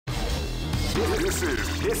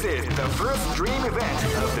This is the first dream event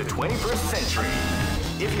of the 21st century.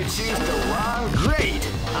 If you choose the wrong, great!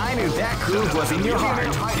 I knew that groove was in your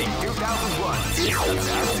heart. Fighting 2001 is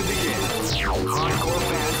about to begin. Hardcore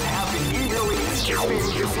fans have been eagerly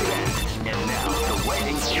anticipating this event, and now the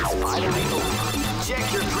waiting is finally over. Check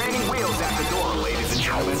your training wheels at the door, ladies and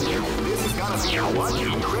gentlemen. This is gonna be one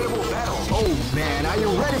incredible battle. Oh man, are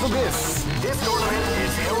you ready for this? This tournament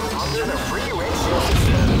is held under the free ratio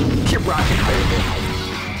system. Keep rocking, baby.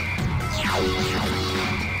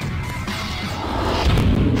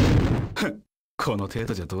 この程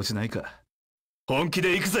度じゃどうしないか。本気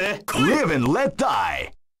で行くぜ。 Live and let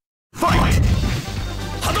die. Fight.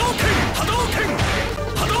 波動拳、波動拳、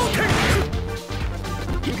波動拳。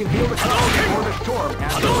You can feel the calm before the storm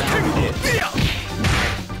after the round begins.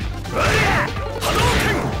 波動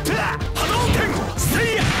拳、波動拳、せ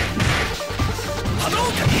いや。波動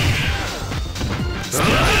拳。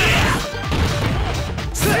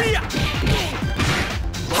せいや。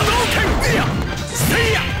波動拳、せ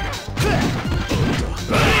いや。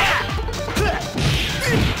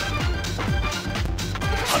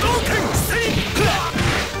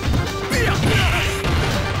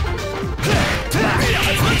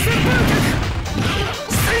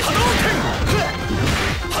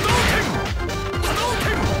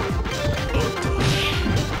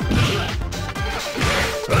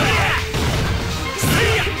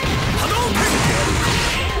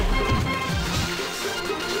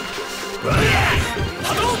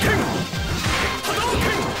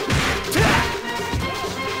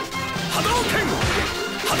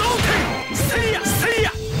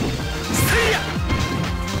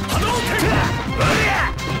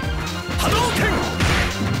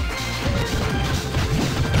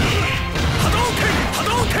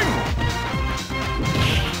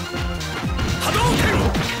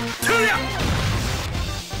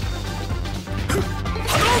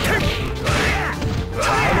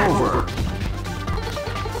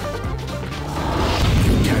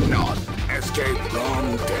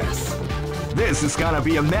 This is gonna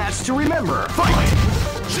be a match to remember. Fight!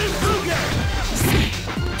 Hadouken!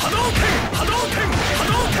 Hadouken!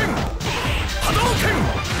 Hadouken! Hadouken!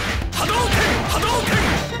 Hadouken!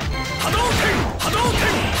 Hadouken!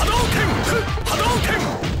 Hadouken! Hadouken!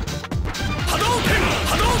 Hadouken! Hadouken!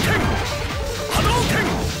 Hadouken! Hadouken!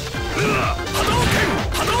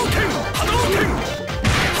 Hadouken! Hadouken! Hadouken!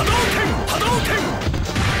 Hadouken! Hadouken!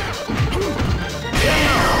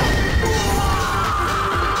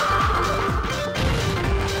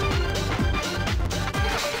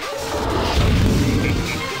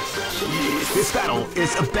 This battle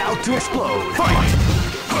is about to explode. Fight!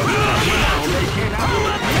 Now they cannot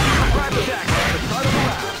surprise attack at the start of the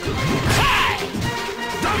round. Hey!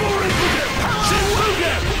 Double Rinpoche!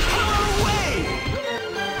 Shinfugen! Power away!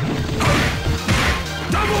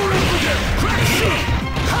 Double Rinpoche! Crack shoot!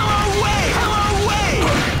 Power away! Power away!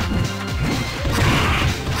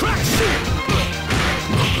 Crack shoot!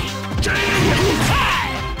 Hey!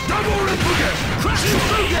 Double Rinpoche! Crack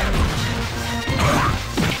Shinfugen!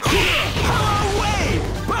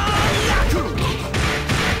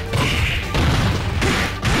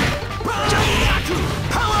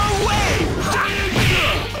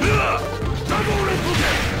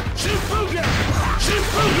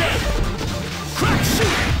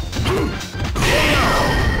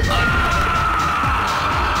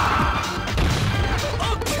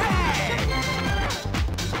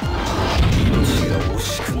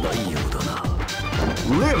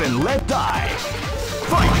 Live and let die.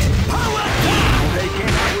 Fight! Power! They came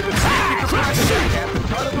out with a crack shoot at the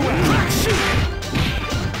start of the round. Crack shoot!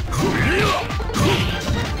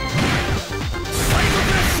 Cycle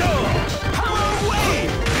this show! Power away!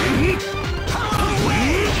 Power away!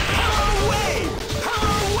 Power away!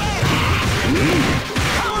 Power away!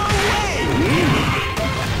 Power away!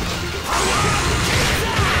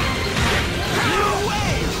 Power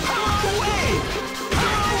away! Power away!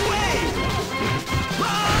 Power away!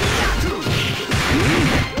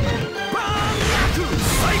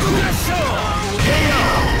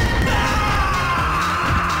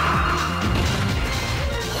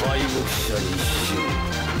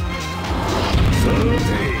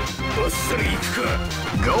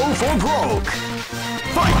 Go for broke!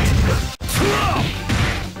 Fight!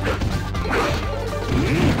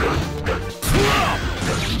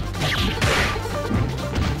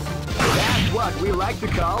 That's what we like to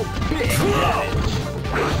call big damage.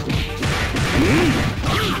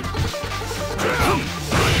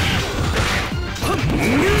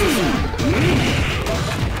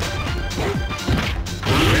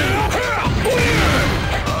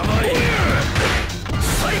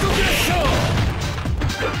 Psycho Gesho!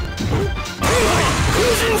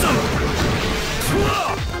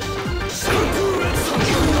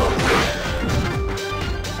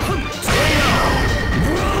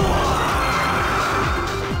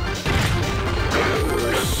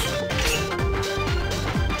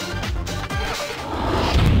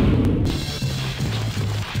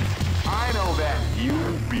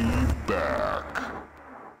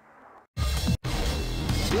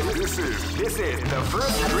 This is the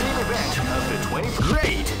first dream event of the 20th.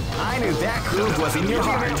 Great! I knew that groove was in your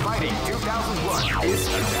heart. Fighting 2001 is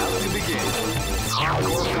about to begin.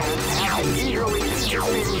 Hardcore fans have been eagerly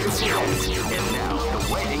anticipating this event, and now the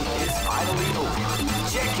waiting is finally over.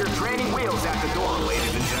 Check your training wheels at the door,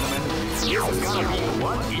 ladies and gentlemen. This is gonna be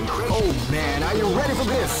one incredible. Oh man, are you ready for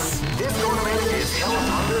this? This tournament is held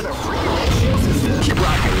under the free ratio system. Keep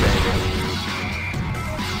rocking, baby.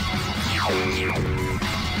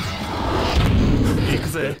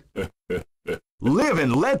 Live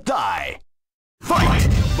and let die. Fight!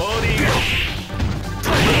 Body!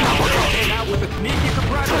 Came out with a sneaky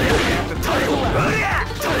surprise at the title round.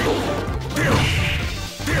 Title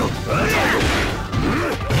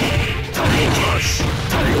crush!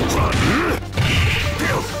 Title crush!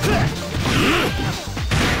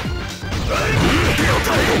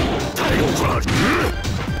 Title crush!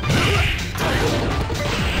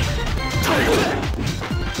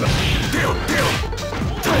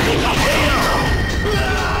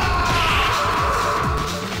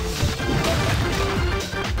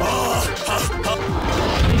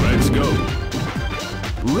 Let's go.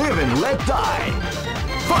 Live and let die.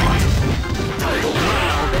 Fight!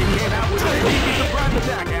 Wow, they came out with a sneaky surprise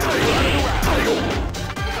attack at the start of the round.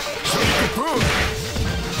 Shake the boom!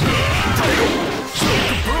 Shake the boom! Shake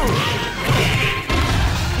the boom!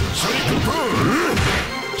 Shake the boom!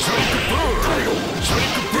 Shake the boom! Shake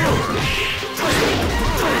the boom!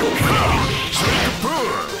 Shake the boom!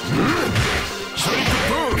 Shake the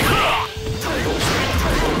boom!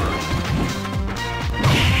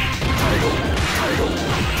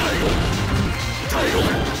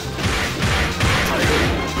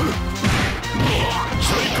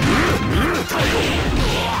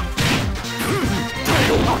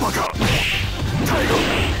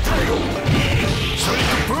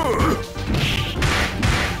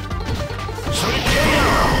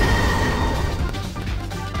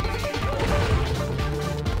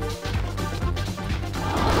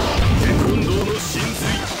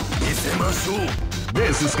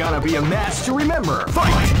 This is gonna be a match to remember.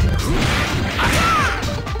 Fight!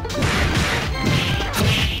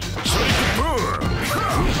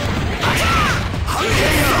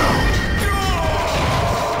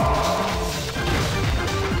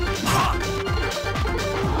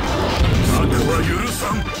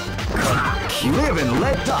 Live and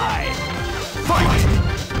let die. Fight!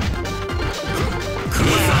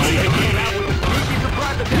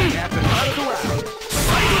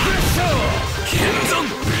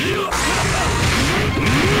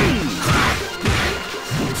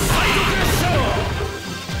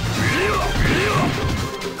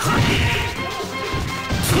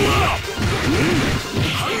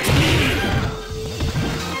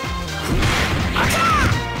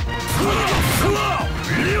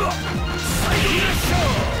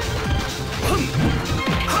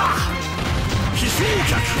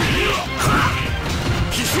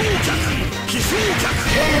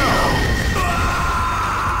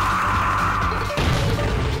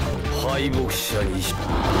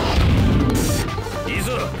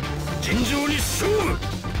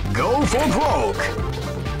 Go for broke!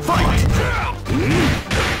 Fight!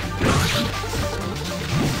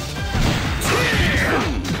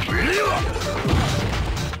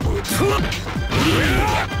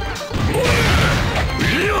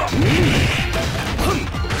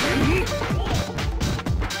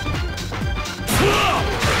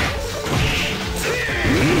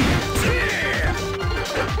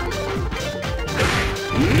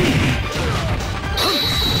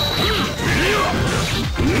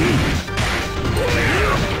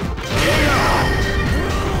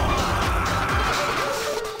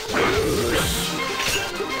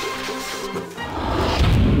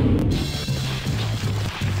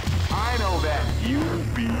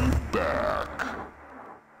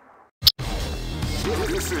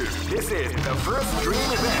 This is the first dream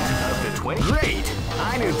event of the 20th. Great!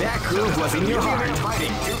 I knew that groove was in your heart.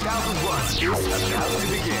 Fighting 2001 is about to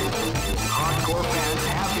begin. Hardcore fans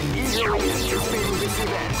have been eagerly anticipating this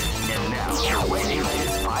event, and now the waiting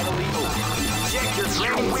is finally over. Check your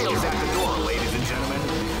training wheels at the door, ladies and gentlemen.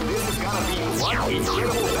 This is gonna be one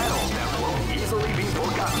incredible battle that won't easily be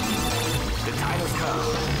forgotten. The time has come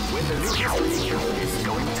when the new history is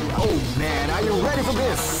going to. Oh man, are you ready for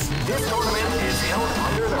this? This tournament is held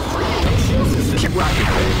under Keep rocking,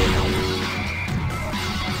 baby.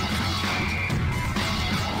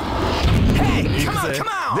 Hey, come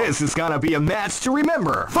on! This is gonna be a match to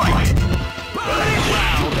remember. Fight!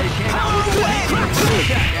 Wow, they came out with a crack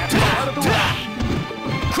shoot after out of the way.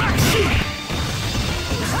 Crack shoot!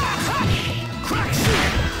 Crack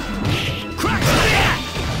shoot! Crack shoot!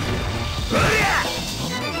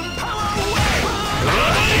 Power away!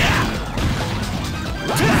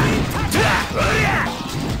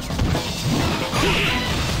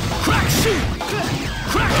 Crack shoot! Crack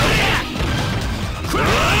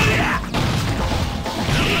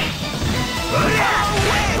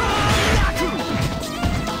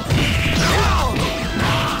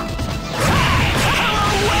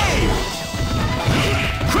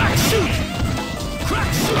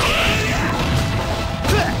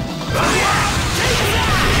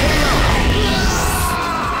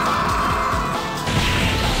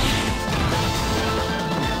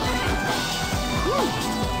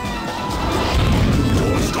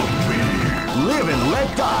Live and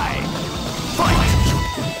let die. Fight!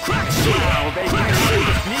 Crack shoot! Wow, they can't shoot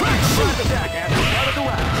the sneaky surprise attack at the start of the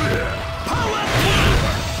round. Power!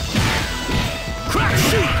 Crack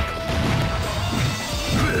shoot!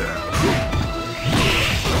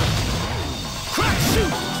 Crack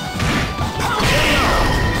shoot! Power!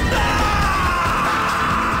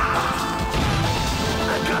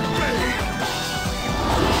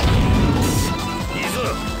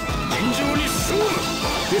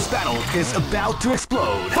 This battle is about to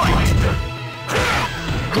explode. Fight!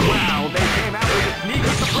 Wow, they came out with a sneaky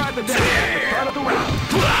surprise attack at the start of the round.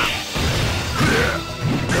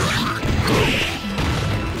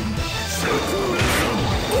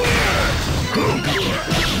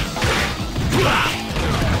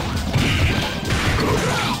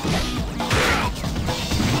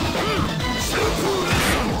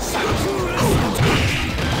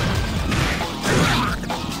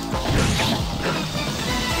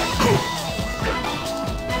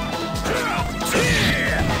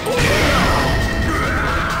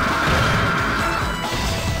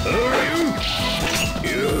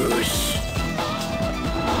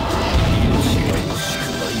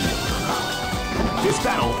 This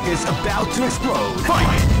battle is about to explode.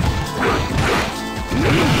 Fight!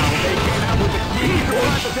 Now they came out with a sneaky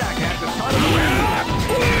surprise attack at the start of the round.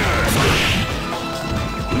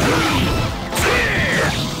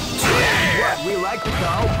 What we like to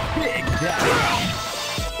call Big Daddy.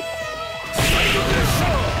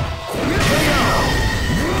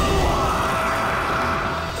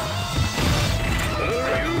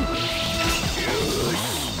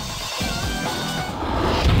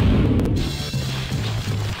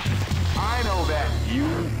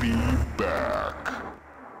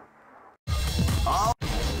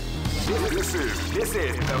 This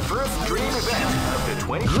is the first dream event of the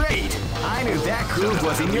 20. Great! I knew that groove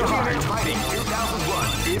was in your heart. Fighting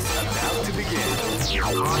 2001 is about to begin.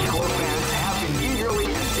 Hardcore fans have been eagerly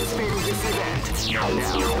anticipating this event. Now the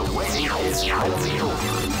waiting is finally over.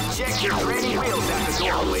 Check your training wheels at the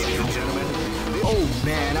door, ladies and gentlemen. Oh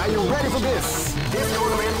man, are you ready for this? This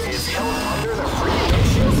tournament is held under the free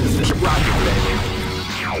ratio system. Keep rocking, baby.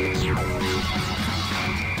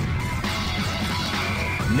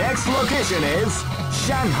 Next location is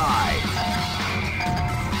Shanghai.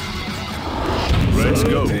 Let's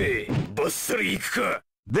go.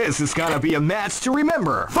 This is gonna be a match to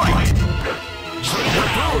remember. Fight!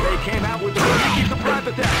 Wow, they came out with a sneaky surprise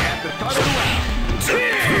attack at the start of the round.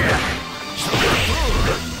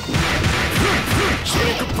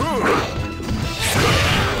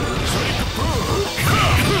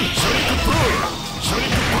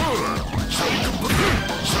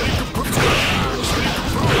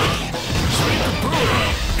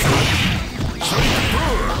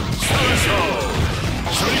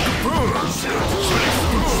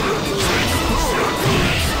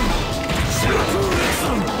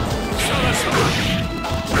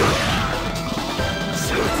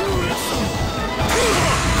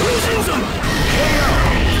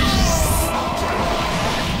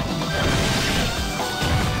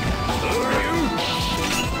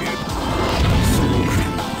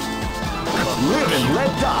 Live and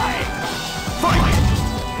let die. Fight!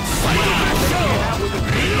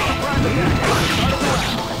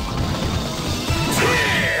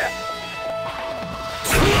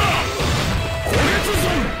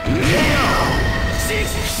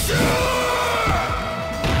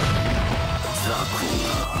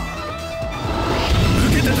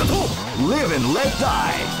 Live and let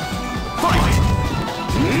die. Fight!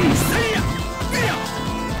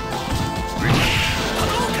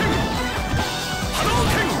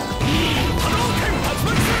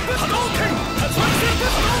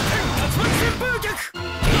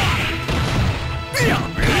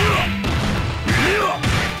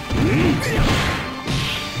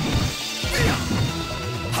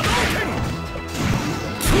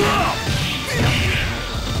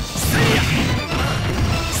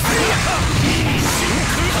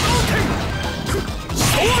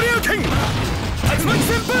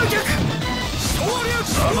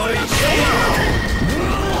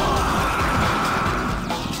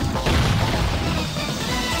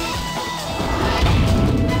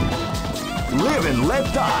 Live and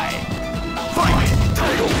let die. Fight!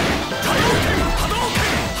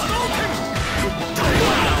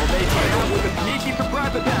 Wow, they came out with a sneaky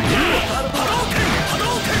surprise attack.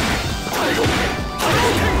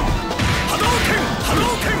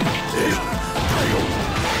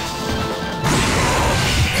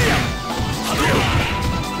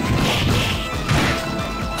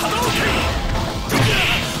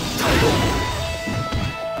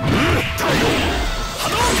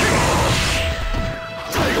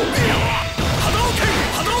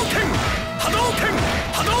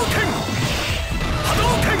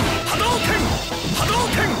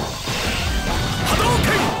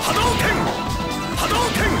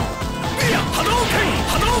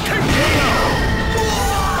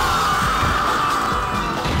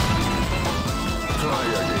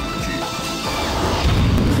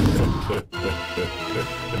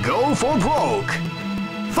 Go for broke!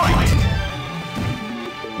 Fight!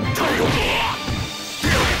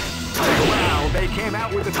 Wow, they came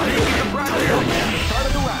out with a sneaky surprise attack at the start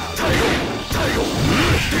of the round.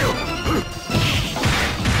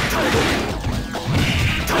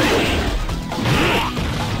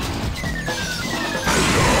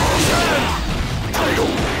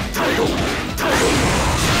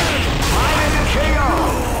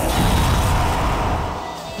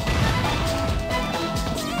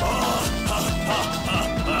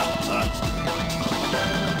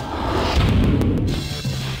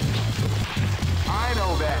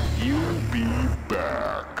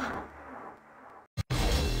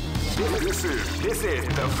 This is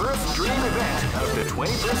the first dream event of the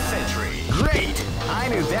 21st century. Great! I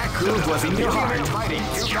knew that groove was in your heart. Fighting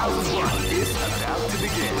 2001 is about to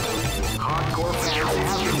begin. Hardcore fans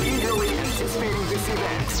have been eagerly anticipating this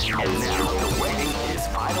event. And now the waiting is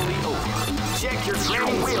finally over. Check your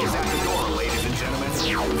training wheels at the door, ladies and gentlemen.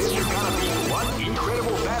 This is gonna be one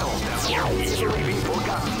incredible battle that will easily be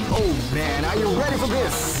forgotten. Oh man, are you ready for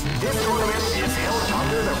this? This tournament is held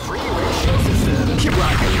under the free ratio system. Keep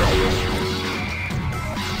rocking.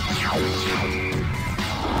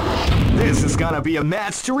 This is gonna be a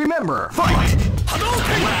match to remember. Fight! Wow,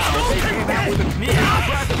 they came out with a sneaky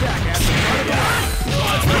surprise attack at the start of the round.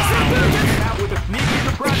 They came out with a sneaky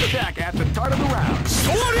surprise attack at the start of the round.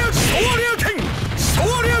 Shoryuken!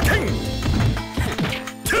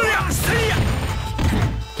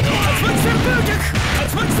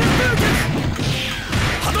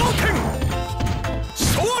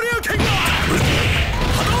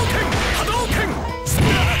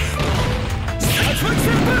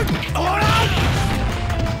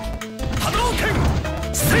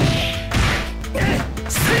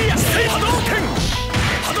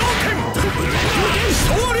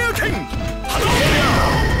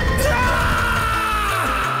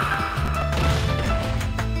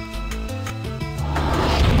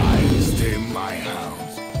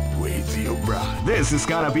 This is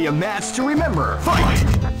gonna be a match to remember. Fight!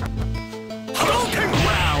 Hadouken!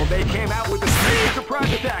 Wow, they came out with a sneaky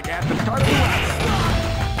surprise attack at the start of the round.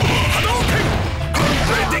 Hadouken!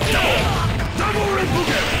 Unpredictable! Double red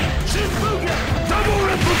booger! Shinfugen! Double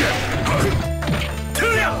red booger!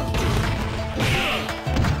 Tuya!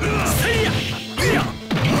 Seiya!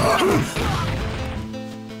 Hadouken!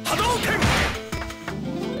 Hadouken!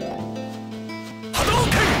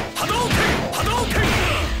 Hadouken! Hadouken!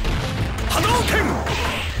 Hadouken!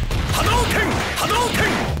 Hadouken!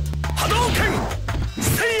 Hadouken! Hadouken!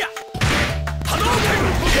 Seiya! Hadouken!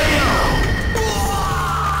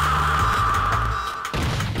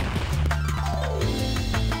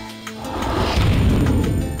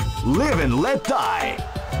 Live and let die!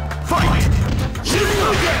 Fight!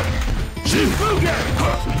 Shinfugen! Shinfugen!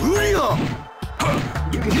 Uriya!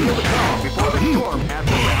 You can feel the calm before the storm as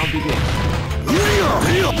the round begins. Uriya!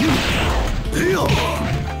 Uriya! Uriya!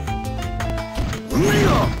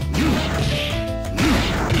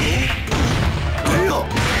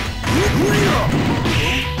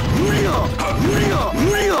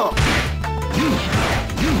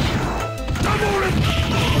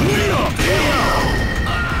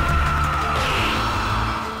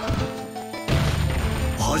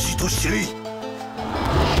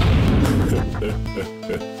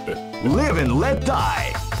 Live and let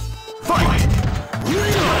die! Fight!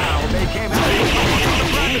 Wow, they came out with a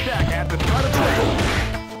surprise attack at the start of the round.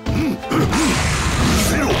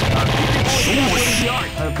 The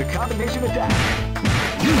art of the combination attack.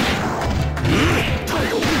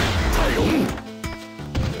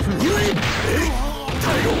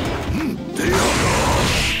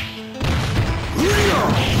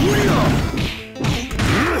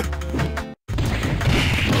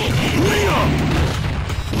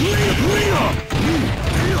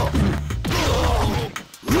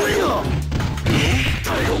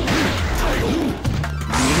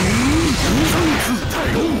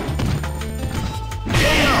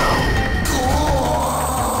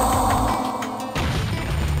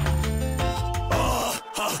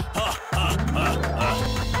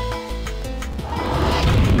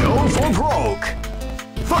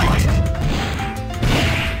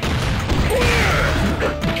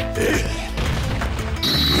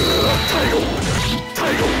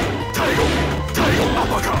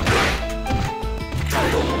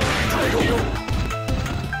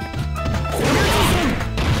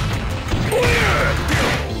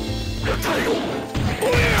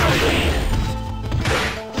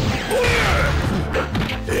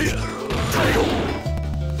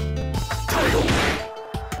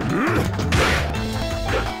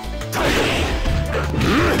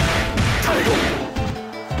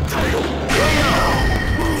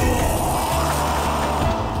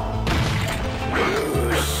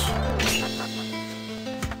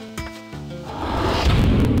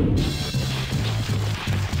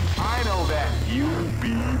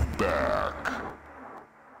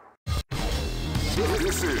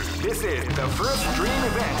 This is the first dream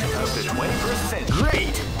event of the 21st century.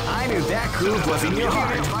 Great! I knew that groove was in your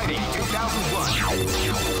heart. Fighting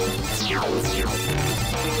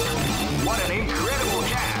 2001. What an incredible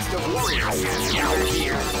cast of warriors has gathered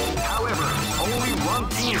here. However, only one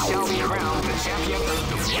team shall be crowned the champion of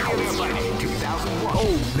the Fightcade Fighting 2001.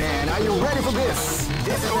 Oh man, are you ready for this?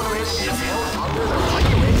 This tournament is held under the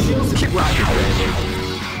regulations. Keep rocking, baby.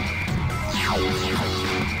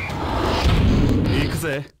 行く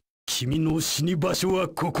ぜ。君の死に場所は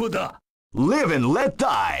ここだ。Live and let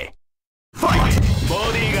die. Fight!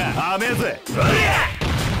 ボディが甘えぜ。ボディ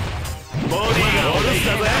が下ろし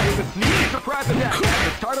たぜ。Surprise attack at the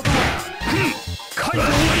start of the round. カイドウェ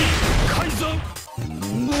イカイゾウェイ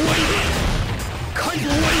カイド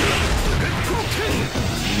ウェイレッドケン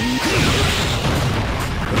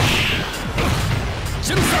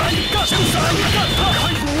ジェルサーイカジェルサーイカ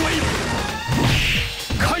カイドウェイ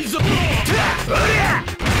カイゾウ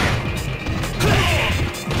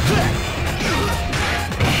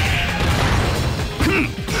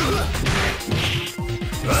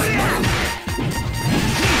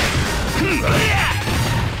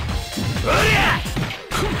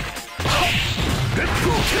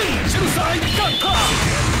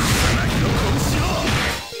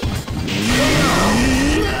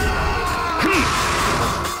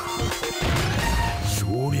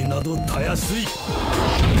勝利などたやすい。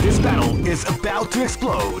 This battle is about to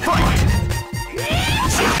explode. Fight!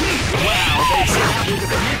 Wow, they snapped with a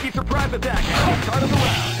sneaky surprise attack at the start of the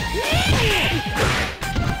round.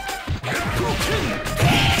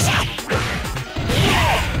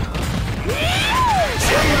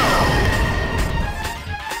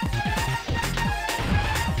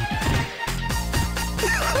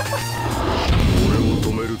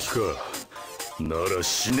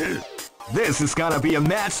 This is gonna be a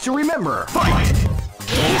match to remember. Fight!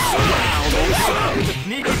 Wow, with a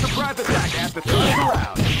sneaky surprise attack at the start of the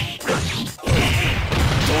round.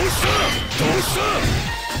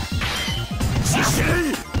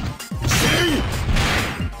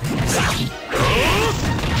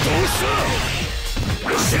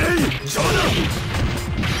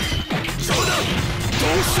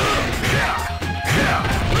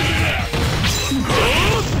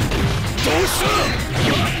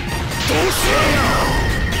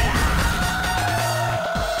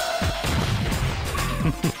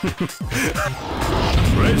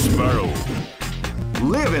 Red Sparrow.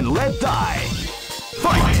 Live and let die.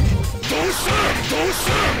 Fight! They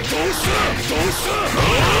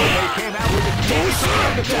came out with a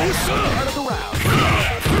surprise attack at the start of the round.